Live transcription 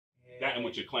matting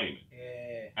what you're claiming.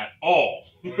 Yeah. At all.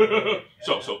 Yeah.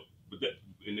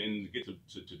 And to get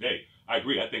to today, I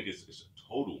agree. I think it's a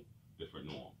total different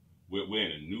norm. We're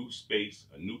in a new space,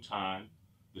 a new time.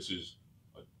 This is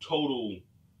a total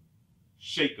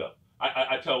shake-up.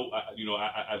 I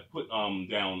put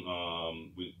down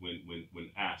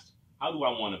when asked, how do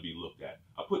I want to be looked at?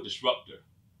 I put disruptor.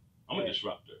 I'm a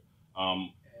disruptor.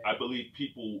 I believe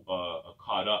people are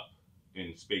caught up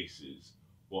in spaces,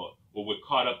 or we're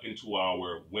caught up into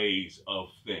our ways of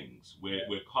things.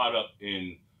 We're caught up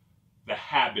in the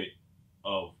habit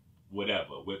of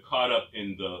whatever. We're caught up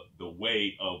in the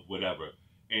way of whatever.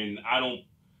 And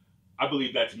I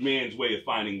believe that's man's way of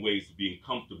finding ways to being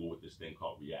comfortable with this thing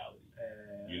called reality.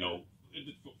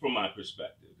 From my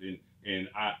perspective. And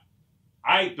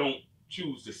I don't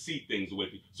choose to see things the way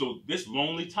people. So this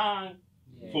lonely time,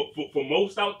 for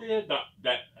most out there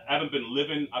that haven't been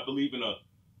living, I believe, in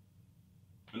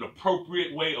an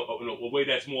appropriate way, or in a way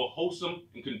that's more wholesome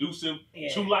and conducive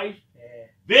to life,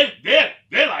 they're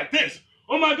like this.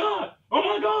 Oh my God,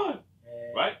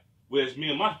 right? Whereas me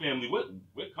and my family,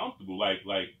 we're comfortable. Like,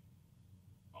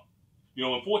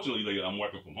 unfortunately, I'm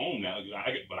working from home now.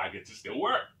 But I get to still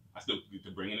work. I still get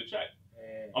to bring in a check.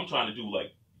 I'm trying to do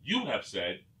like you have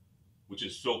said, which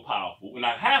is so powerful, and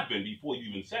I have been before you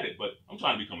even said it. But I'm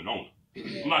trying to become an owner.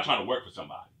 I'm not trying to work for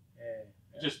somebody.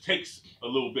 It just takes a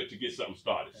little bit to get something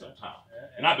started sometimes.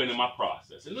 And I've been in my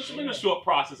process. And it's been a short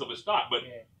process of a start, but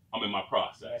I'm in my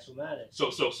process. That's what matters.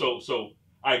 So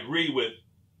I agree with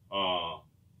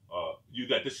you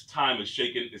that this time is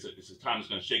shaking. It's a time that's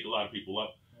going to shake a lot of people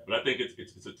up. But I think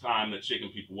it's a time that's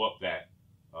shaking people up that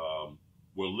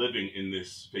we're living in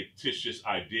this fictitious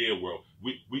idea where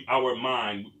our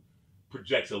mind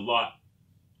projects a lot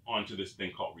onto this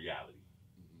thing called reality.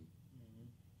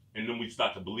 And then we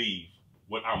start to believe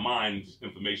what our mind's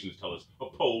information is telling us,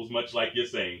 opposed, much like you're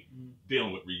saying,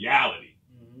 dealing with reality.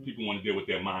 People want to deal with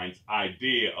their mind's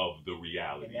idea of the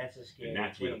reality. And that's a scary and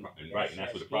that's thing.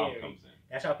 where the problem comes in.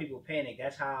 That's how people panic.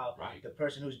 That's how the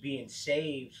person who's being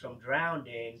saved from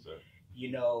drowning,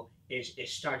 it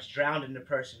starts drowning the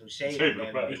person who saved them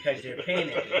because they're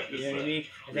panicking. You know what I mean?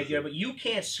 It's like but you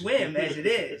can't swim as it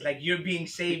is. Like you're being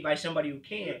saved by somebody who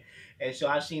can. And so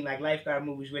I've seen like lifeguard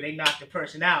movies where they knock the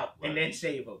person out and then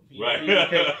save them.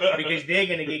 Because they're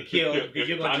gonna get killed because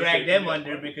you're gonna drag them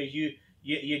under because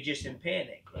you're just in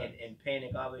panic. And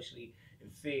panic, obviously,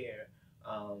 and fear.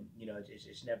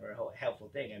 It's never a helpful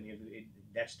thing. I mean,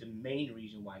 that's the main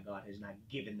reason why God has not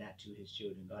given that to His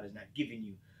children. God has not given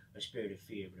you a spirit of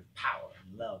fear, but of power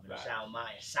and love and a sound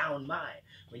mind. A sound mind.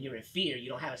 When you're in fear, you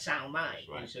don't have a sound mind,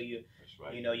 and so you're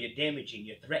damaging.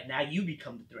 You're threat. Now you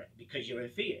become the threat because you're in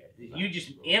fear. You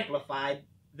just amplified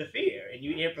the fear, and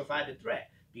you amplified the threat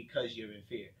because you're in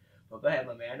fear. But go ahead,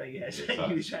 my man. I know you had something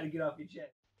you was trying to get off your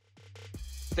chest.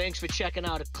 Thanks for checking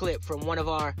out a clip from one of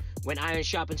our When Iron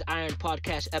Sharpens Iron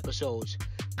podcast episodes.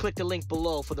 Click the link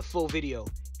below for the full video.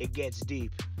 It gets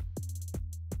deep.